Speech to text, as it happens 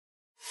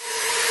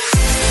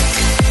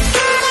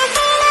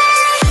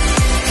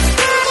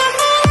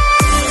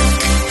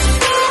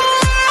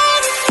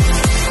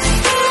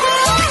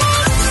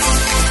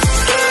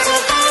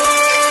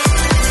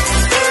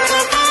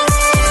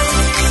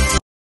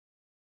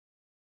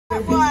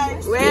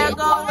We're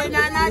going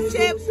on a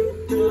trip.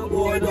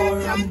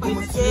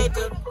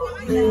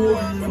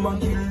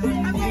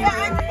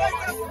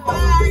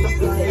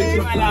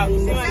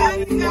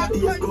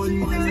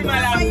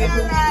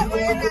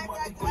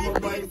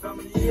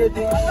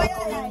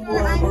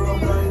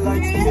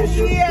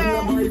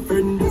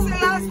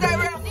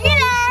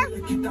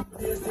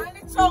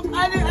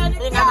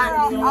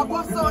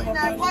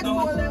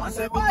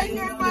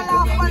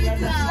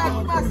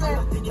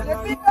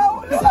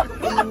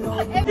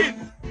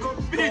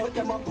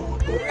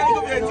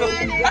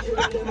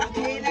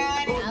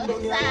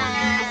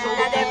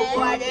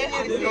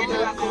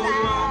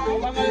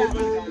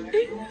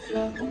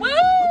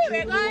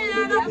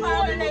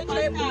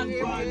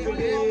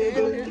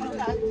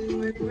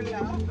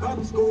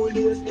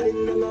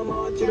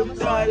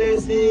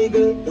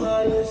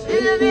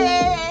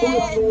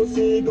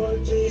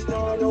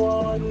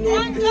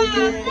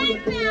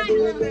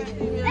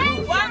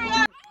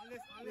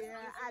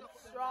 At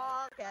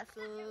Struan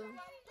Castle.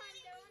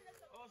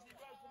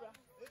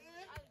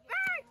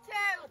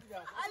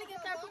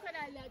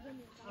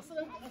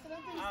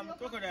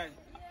 Crocodile.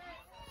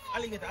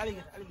 Alligator.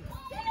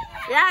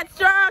 We're at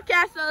Struan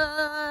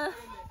Castle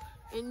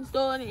in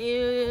Stone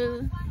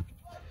Hill.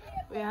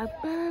 We have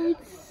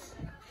birds.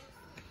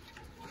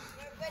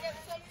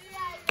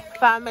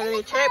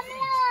 Family trip.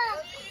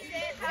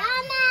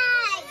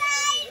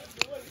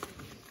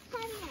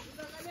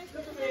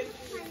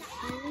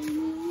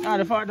 Ah,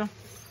 the father.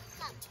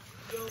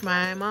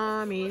 My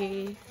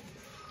mommy.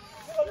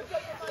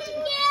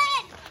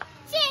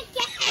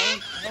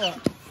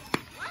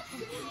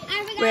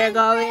 We're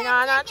going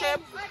on a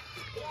trip.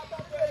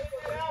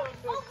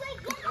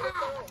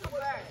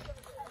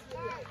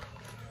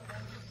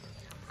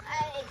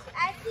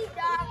 I see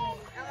dogs.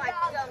 I watch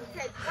them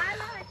take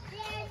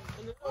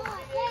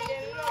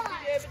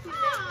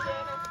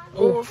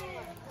Oh.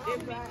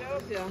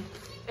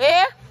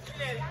 Eh?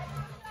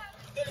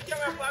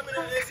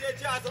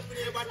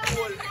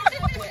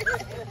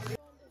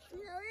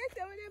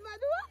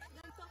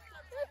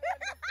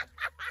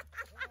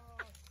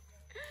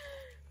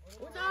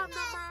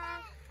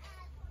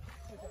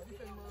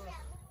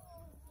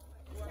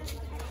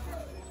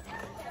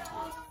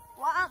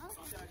 What happened?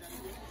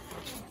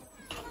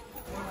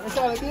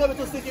 Be able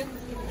to stick it.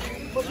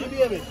 What's your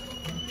baby?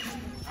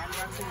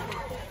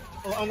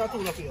 Oh, I'm not too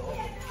lucky.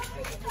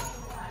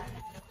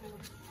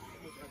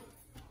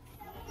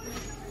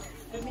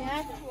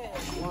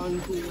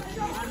 One, two.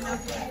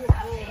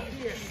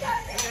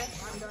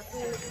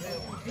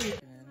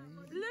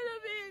 Little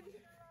bit.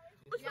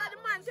 Which one the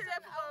man to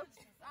left go?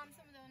 Some of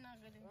them are not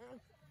good.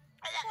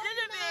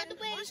 Little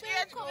bit. Which way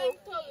to go?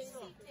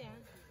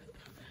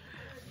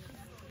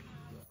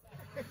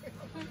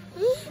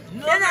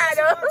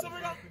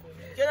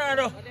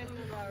 Kenado.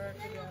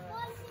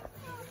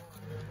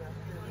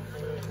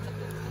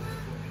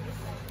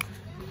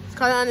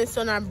 Call on the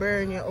sun and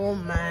burn you, oh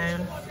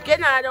man.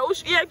 Kenado,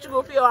 which way to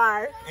go for your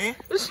heart? Eh?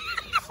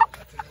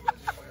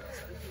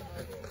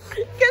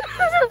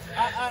 Kenado.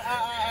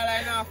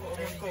 I know.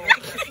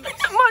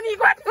 Money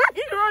got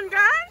money run,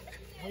 guy.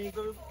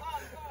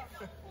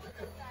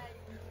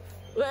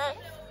 Where?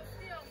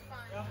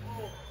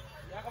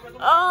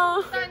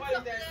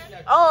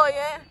 Oh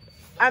yeah.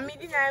 I'm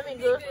meeting them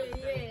go.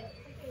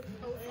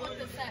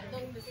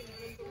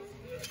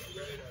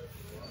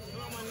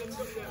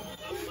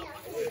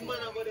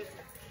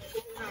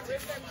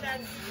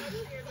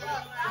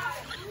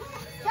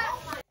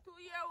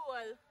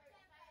 Two-year-old.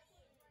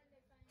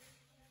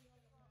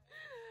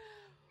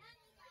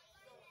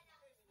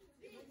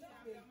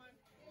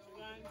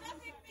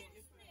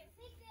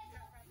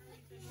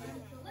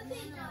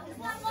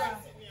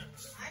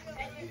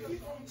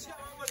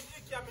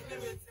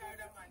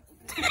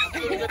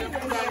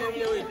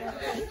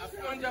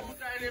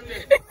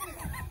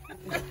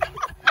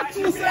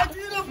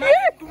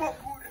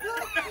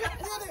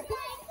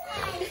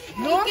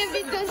 No, que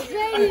vi dos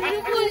velhos,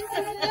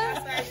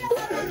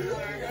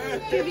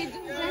 que vi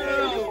dos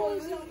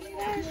velhos.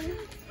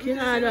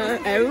 Canada,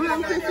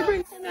 everyone wants to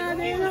bring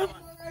Canada, you know?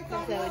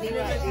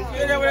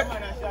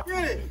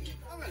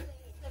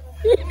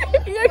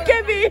 You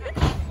can be.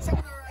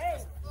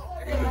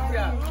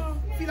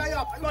 Feel like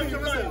up. I'm going to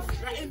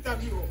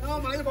interview. No,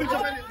 man, you're picture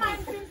man.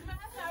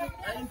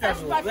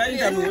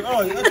 Interview.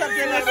 Oh, you're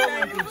talking like a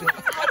picture.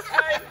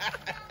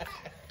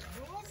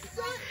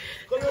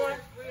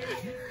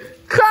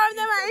 Come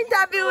them and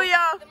interview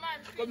you.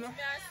 Come now.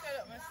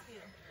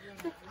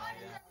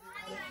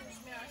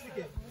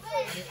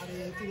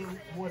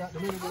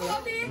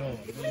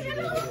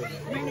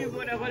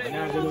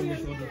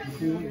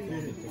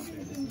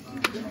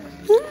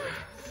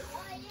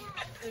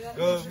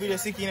 Go video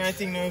seeking, I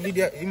think no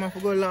video you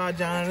must go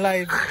large and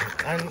live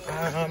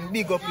and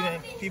big up, you know,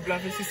 people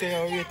have to say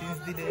our ratings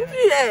did it, you know?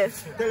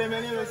 Yes. Tell them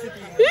your name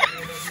city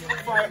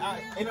for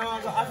you know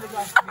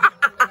Africa.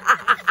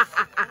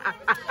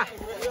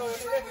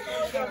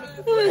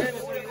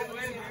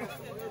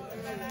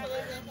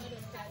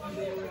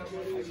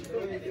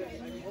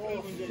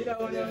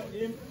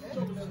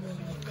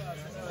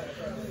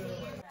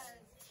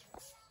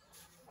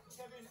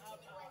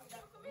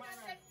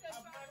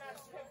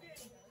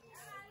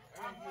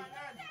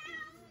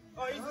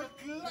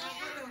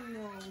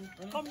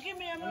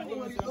 Hold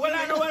on.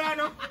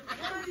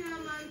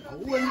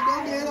 When you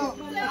down there now?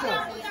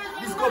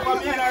 This cup of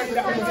me and I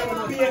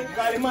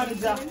pay the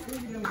manager.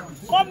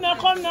 Come now.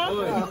 Come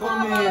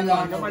here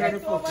now. The man at the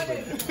fuck.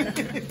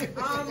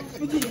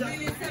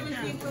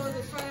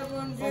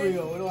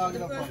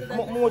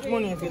 How much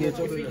money if you get?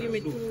 Give me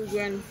 2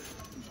 grand.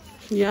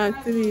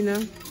 Yeah, Serena.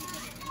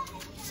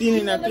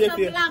 Serena, pay for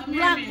you. Black.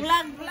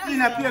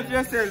 Serena, pay for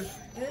yourself.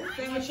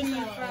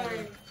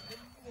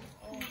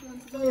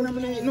 No,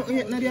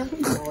 Nadia.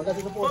 Oh, that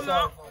is the post.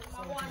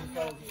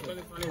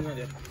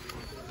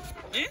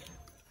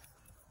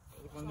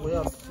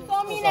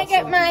 For me to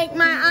get my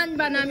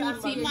handband and me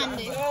team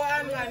Monday.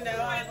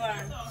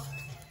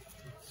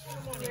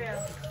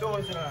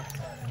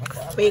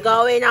 We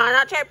going on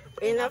a trip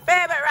in a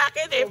favorite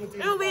rocket ship.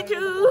 2v2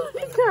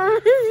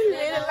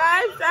 in a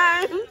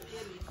lifetime.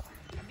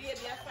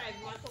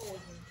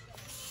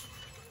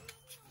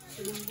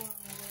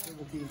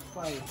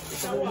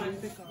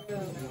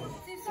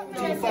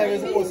 Five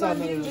is the post.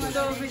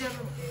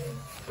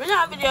 We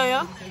have video, yo.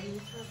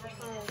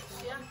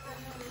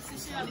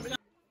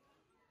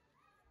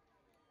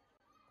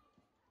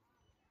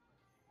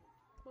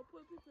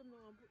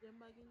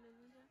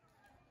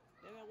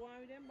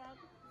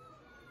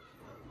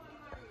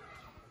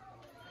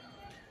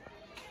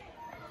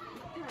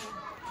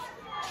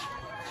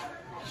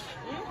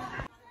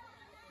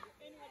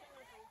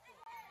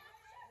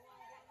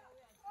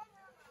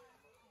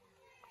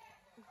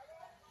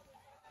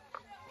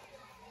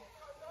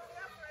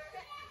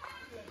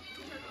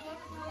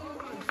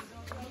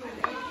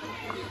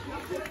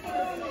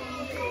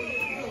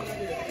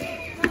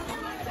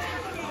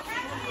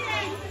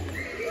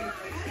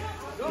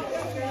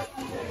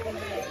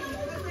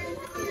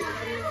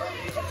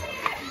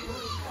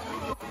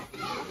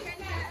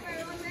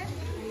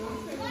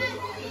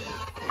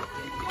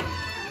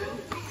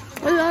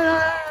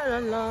 La.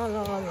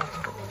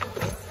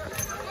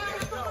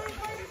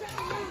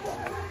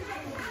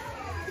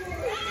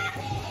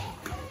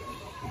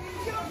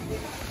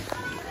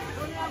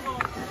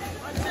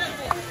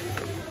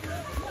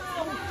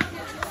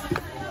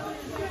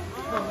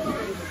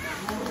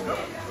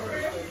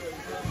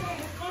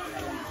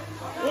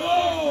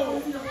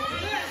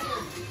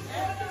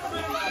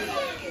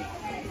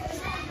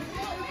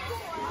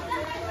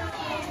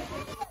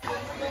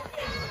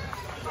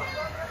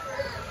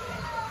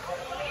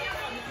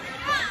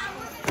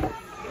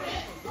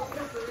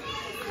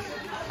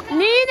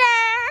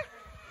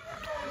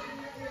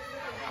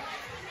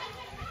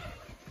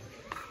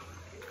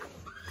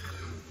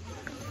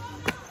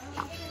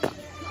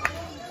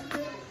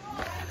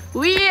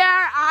 We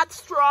are at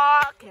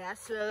Struan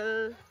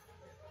Castle.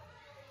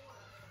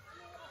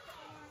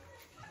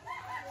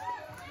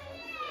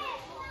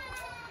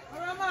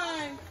 Where am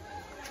I?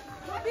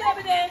 What be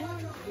over there?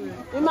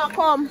 We might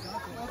come.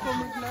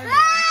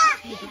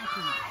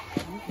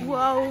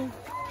 Wow.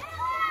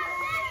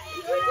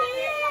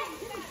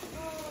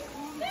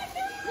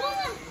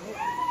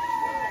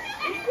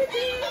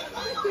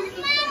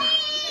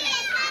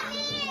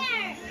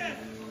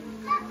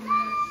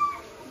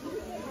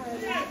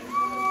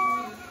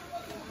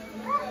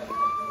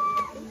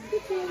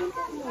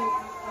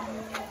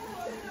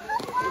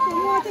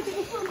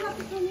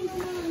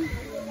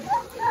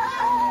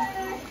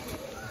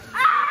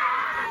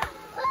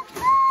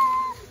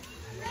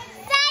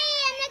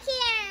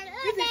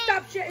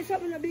 Stop shit,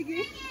 something a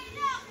biggie.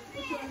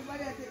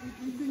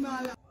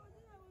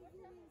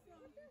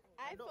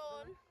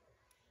 iPhone.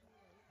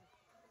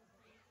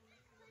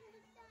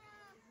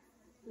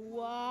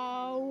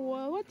 Wow,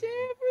 what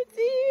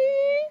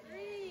everything!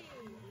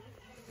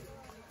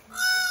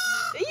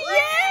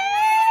 Yeah!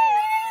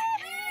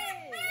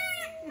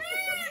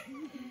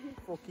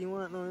 Fucking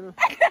what now, you know?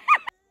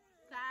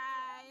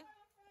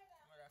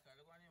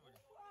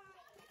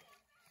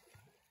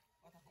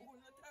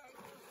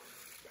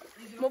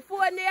 My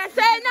phone there,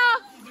 say no!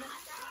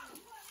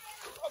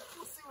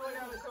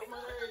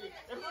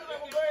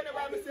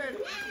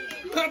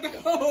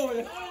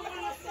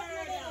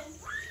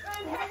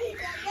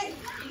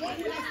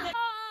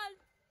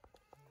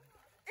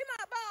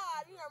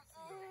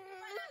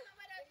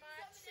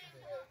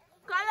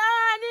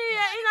 Kalani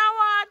in the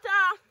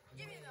water.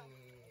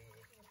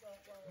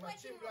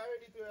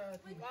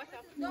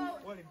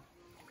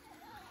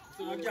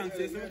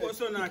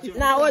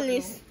 Now all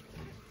this.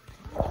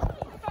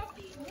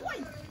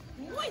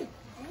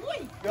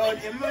 Yo,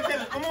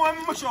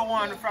 I'm sure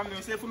one from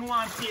them. Say if you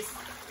want this,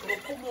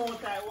 come out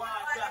and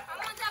water.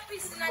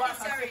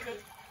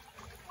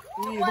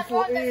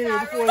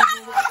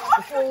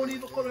 Before we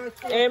leave the color.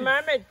 Hey,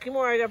 mermaid, come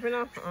on right up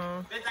now.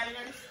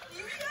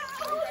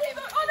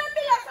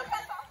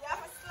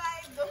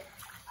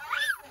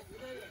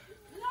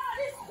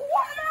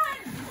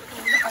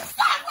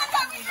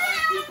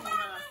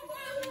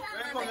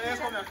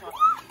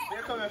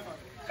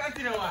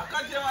 Continue.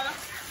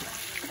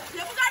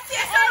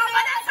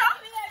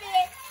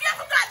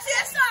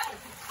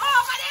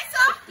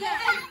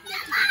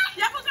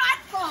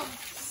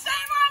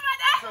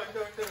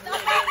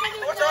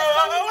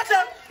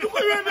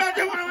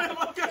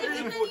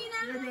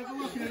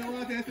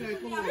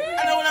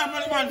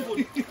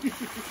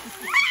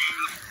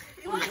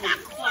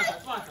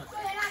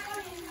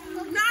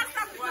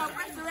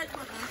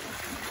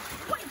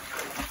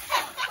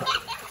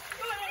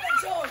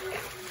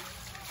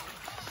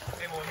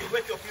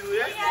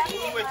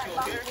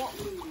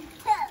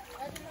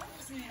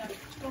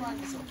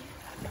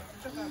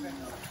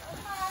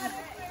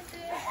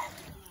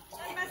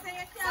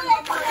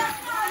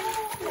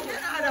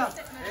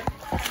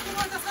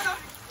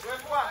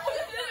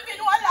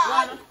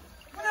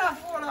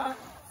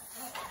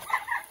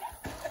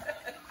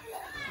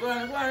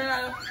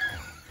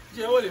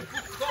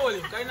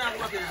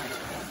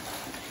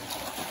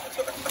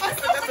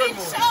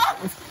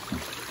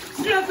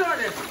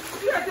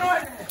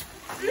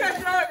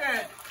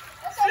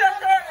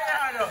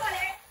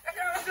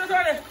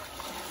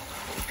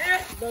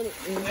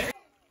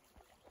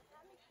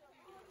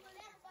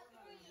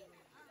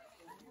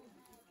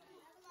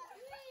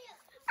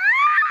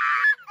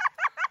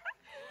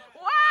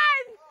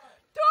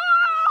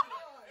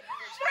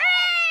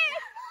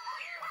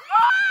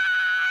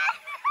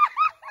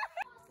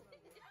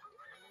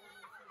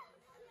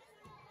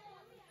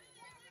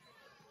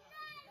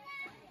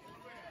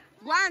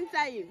 Go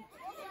answer him.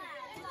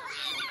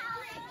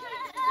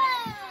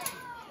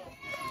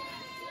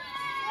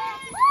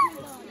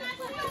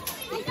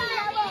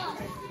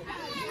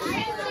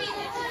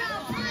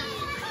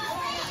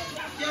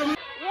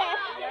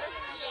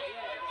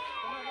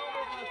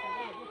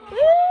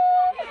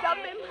 Stop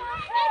him.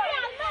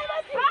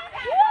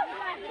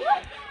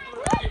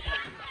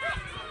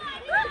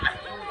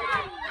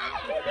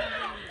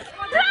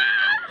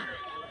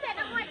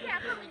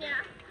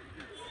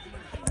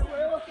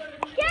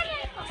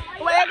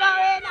 Where you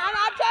going? I'm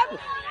not chip.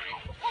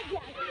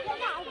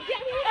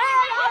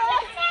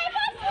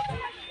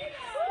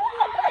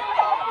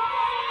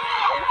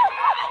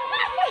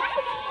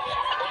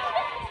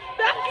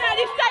 That's not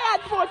his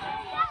tired foot.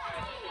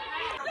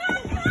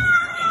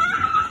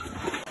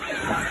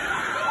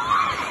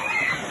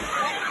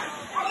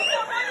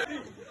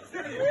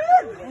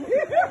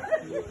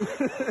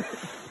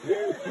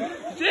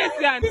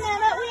 Jason.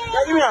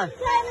 Give me on.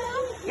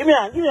 Give me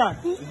on. Give me on.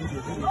 Give me on.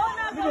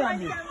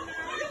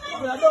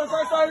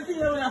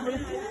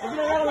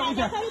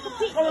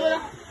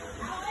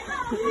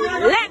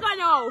 Let go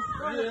now.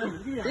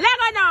 Let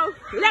go now.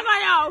 Let go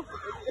now.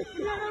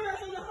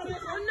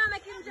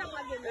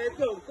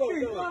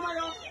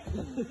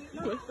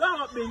 Come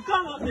up, Bing.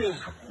 Come up, Bing.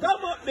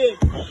 Come up, Bing.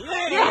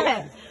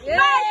 Yeah. Yeah.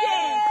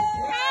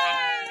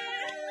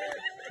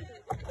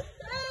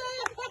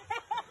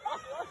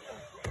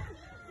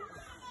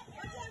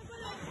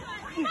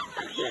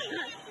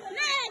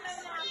 Next.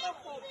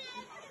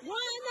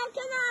 One of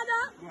Canada.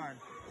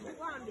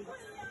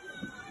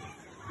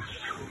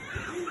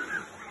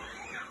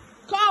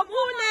 Come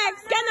who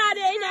next?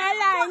 Canada in a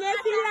line.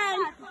 If you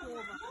line.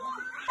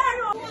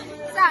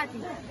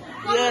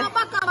 Yeah.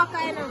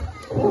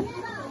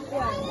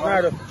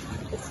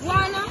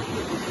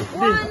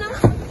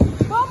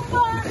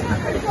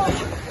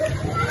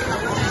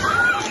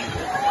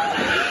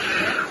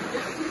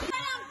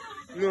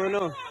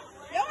 No.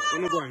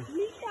 I'm not going.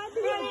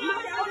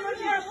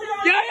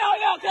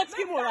 Yo, catch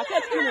him over.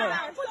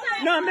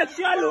 No, make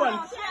sure alone.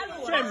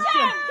 Shem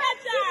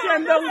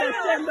down there.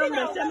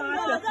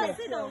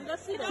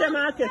 Shem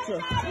and catch you.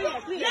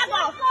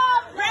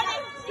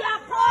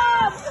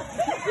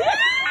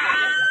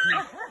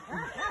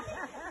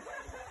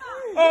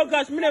 Oh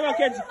gosh, me never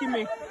catch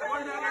Kimmy.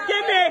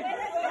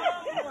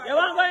 You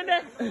want to go in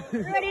there?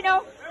 Ready now?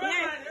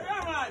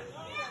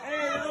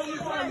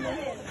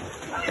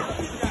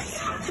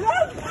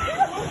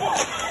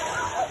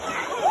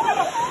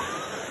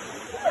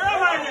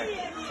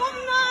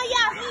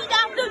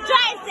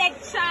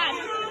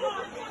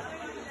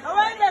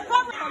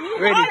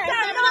 Ready?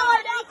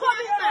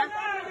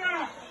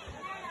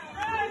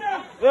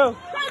 Yo,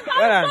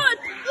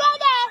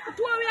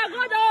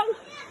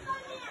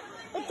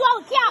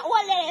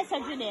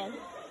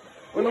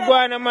 Where we go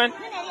on, man.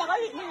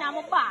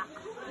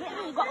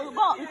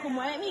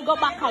 Go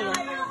back home.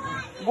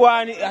 Go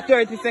on,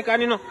 30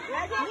 seconds, you know.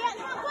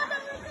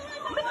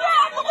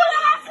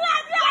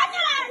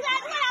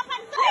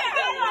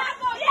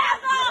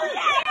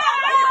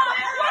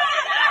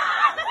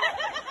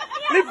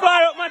 Lift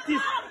far up,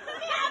 Mattis.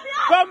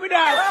 Come with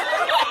us.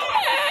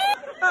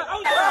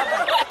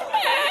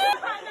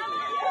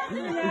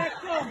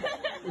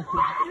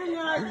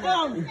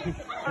 Come.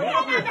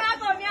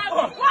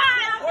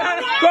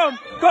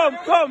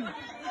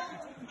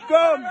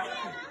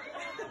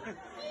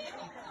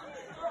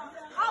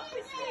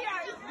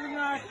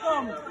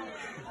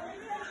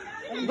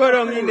 Go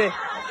down in there.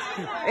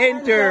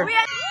 Enter.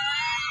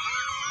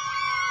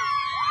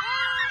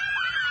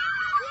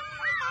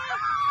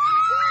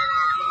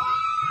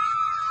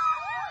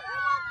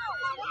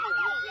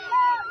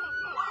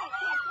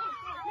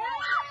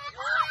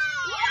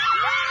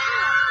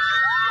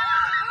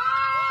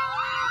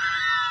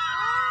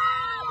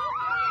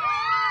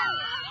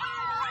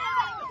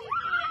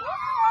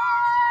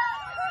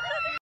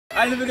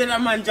 I live again a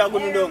man job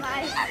going down.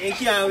 He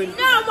can't win. No,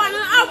 man,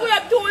 I'm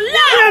going too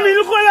loud. Yeah, me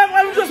look all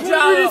I'm just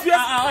moving this way.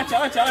 Watch.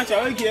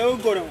 Okay, we'll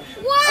go down.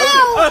 Wow.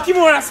 Oh, keep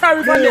on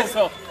sorry for this.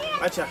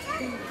 Watch out.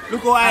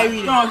 Look how I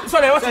win. No,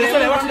 sorry, watch this.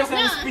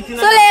 Spitting.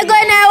 So let go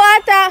in the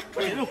water.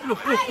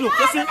 Look. You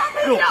see?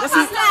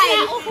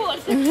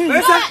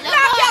 Listen.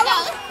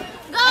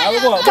 Go.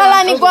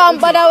 Kalani go on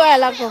bad a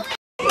while ago.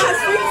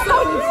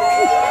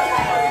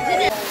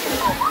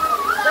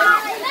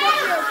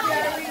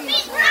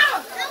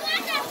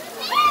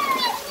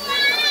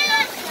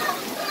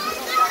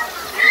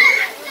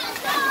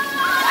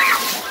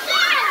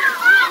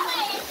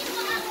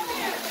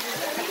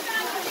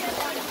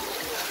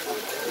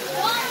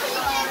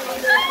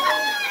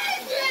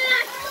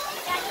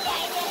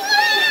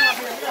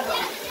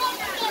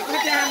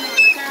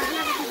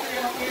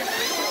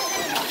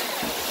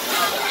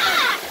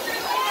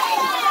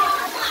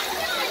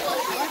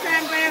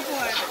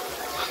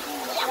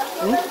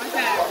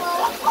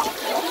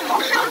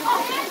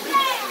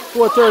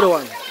 What third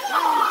one?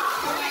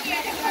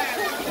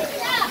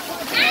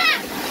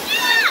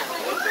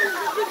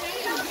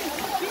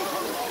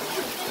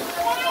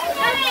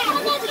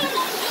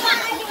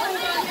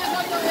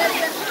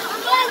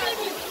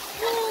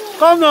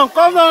 Come down,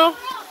 come down.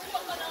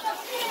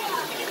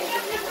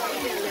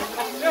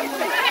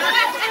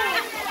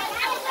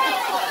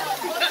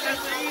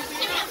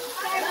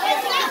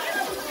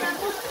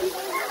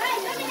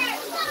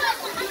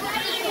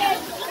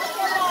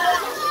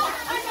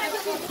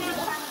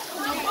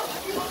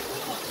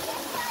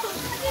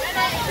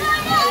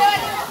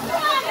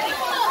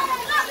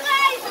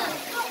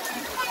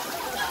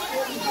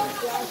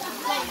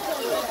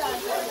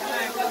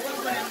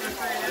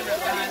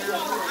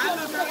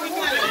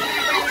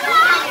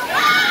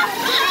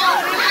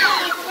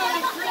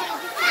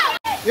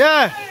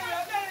 Yeah.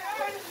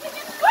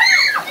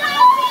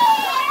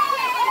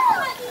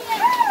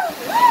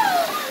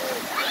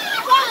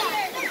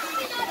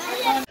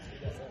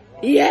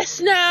 Yes,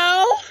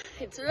 now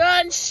it's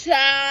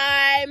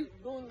lunchtime.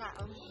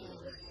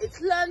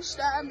 It's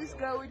lunchtime. This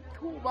girl with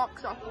 2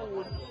 boxes of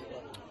food.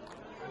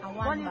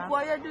 One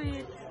boy, you do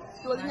it.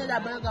 So you need a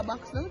burger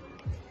box, no?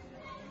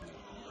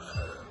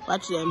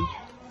 Watch them.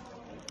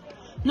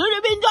 No,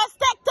 you been just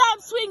take time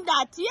swing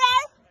that,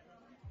 yeah?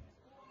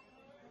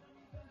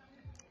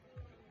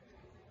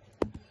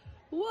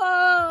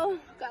 Whoa,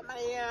 got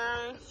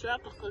my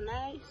strap so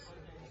nice.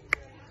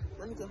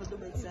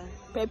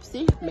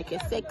 Pepsi, make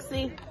it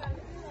sexy.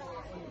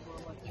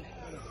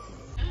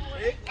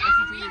 We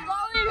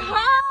going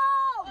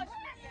home!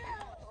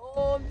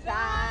 Home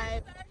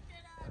time.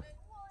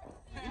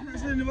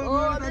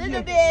 Oh,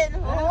 little bit.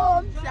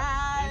 Home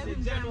time.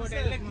 Where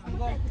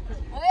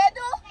you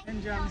do?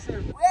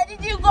 Where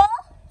did you go?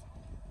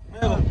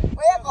 Where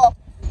you go?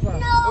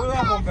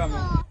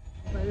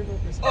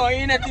 Oh,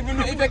 you not even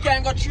know if you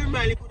can't go 3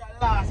 miles, you could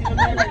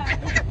have lost.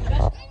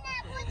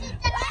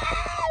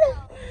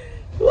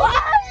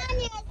 What?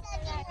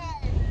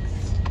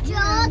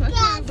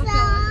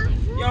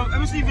 Yo, let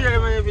me see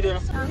video.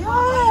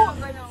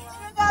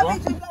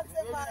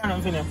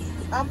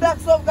 I'm Black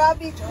Soap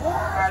Garbage.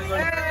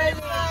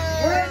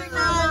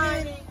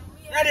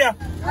 Nadia.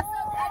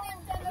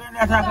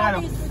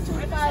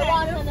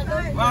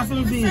 Want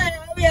some feed?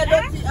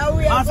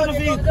 Want some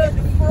feed?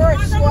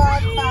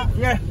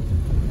 Yeah.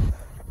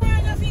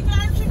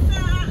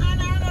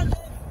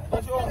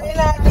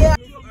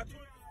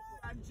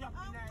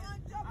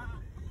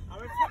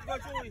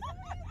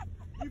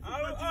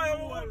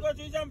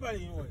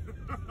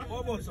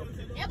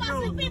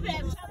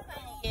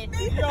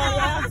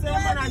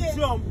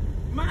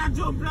 Man, I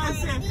jump like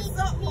say,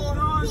 no,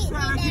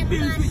 Struan, keep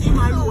building him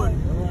alone.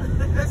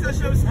 Let's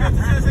just show scared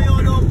to say,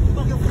 you know,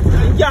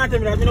 you can't tell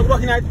me that, you're not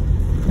working at.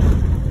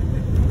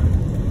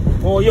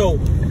 Oh, yo.